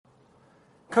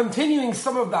Continuing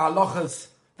some of the halachas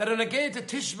that are negayed to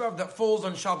Tisha B'Av that falls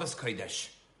on Shabbos Kodesh.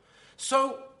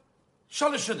 So,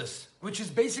 Shalosh Shudas, which is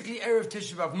basically Erev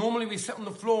Tisha B'Av. Normally we sit on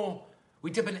the floor,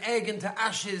 we dip an egg into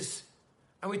ashes,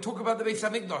 and we talk about the Beis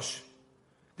HaMikdash.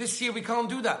 This year we can't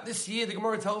do that. This year the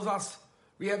Gemara tells us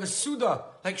we have a Suda,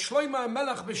 like Shloima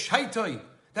Melech B'Shaitoi.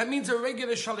 That means a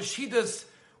regular Shalosh Shudas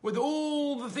with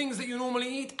all the things that you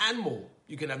normally eat and more.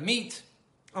 You can have meat.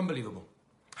 Unbelievable.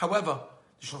 However,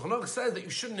 the Shulchan Aruch says that you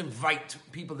shouldn't invite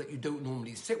people that you don't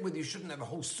normally sit with. You shouldn't have a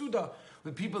whole Suda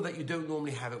with people that you don't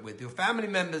normally have it with. Your family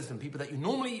members and people that you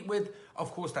normally eat with,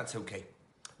 of course that's okay.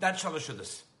 That's Shalosh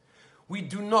Shudas. We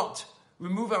do not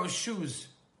remove our shoes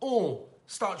or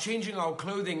start changing our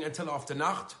clothing until after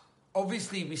Nacht.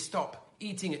 Obviously we stop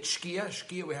eating at Shkia.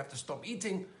 Shkia we have to stop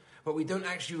eating, but we don't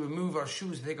actually remove our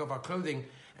shoes, take off our clothing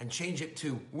and change it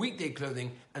to weekday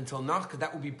clothing until Nacht, because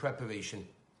that will be preparation.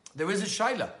 There is a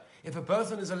shaila. If a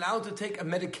person is allowed to take a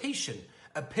medication,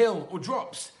 a pill or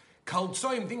drops, kal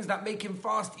tzoim, things that make him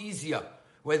fast easier,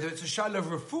 whether it's a shaila of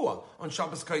refuah on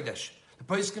Shabbos Kodesh. The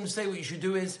poskim say what you should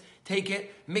do is take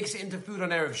it, mix it into food on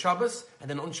Erev Shabbos, and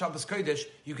then on Shabbos Kodesh,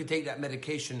 you can take that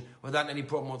medication without any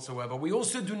problem whatsoever. We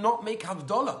also do not make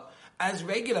Havdalah. As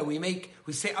regular, we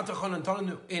say Atachon and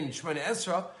Tanu in Shemona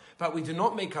Esra, but we do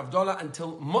not make Havdalah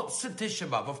until Motzei Tisha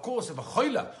B'Av. Of course, if a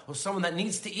choila or someone that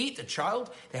needs to eat, a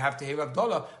child, they have to hear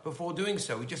Havdalah before doing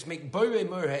so. We just make Borei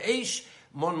Mor Ha'esh,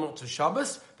 Mon Motzei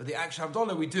Shabbos, but the actual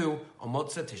Havdalah we do on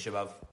Motzei Tisha B'Av.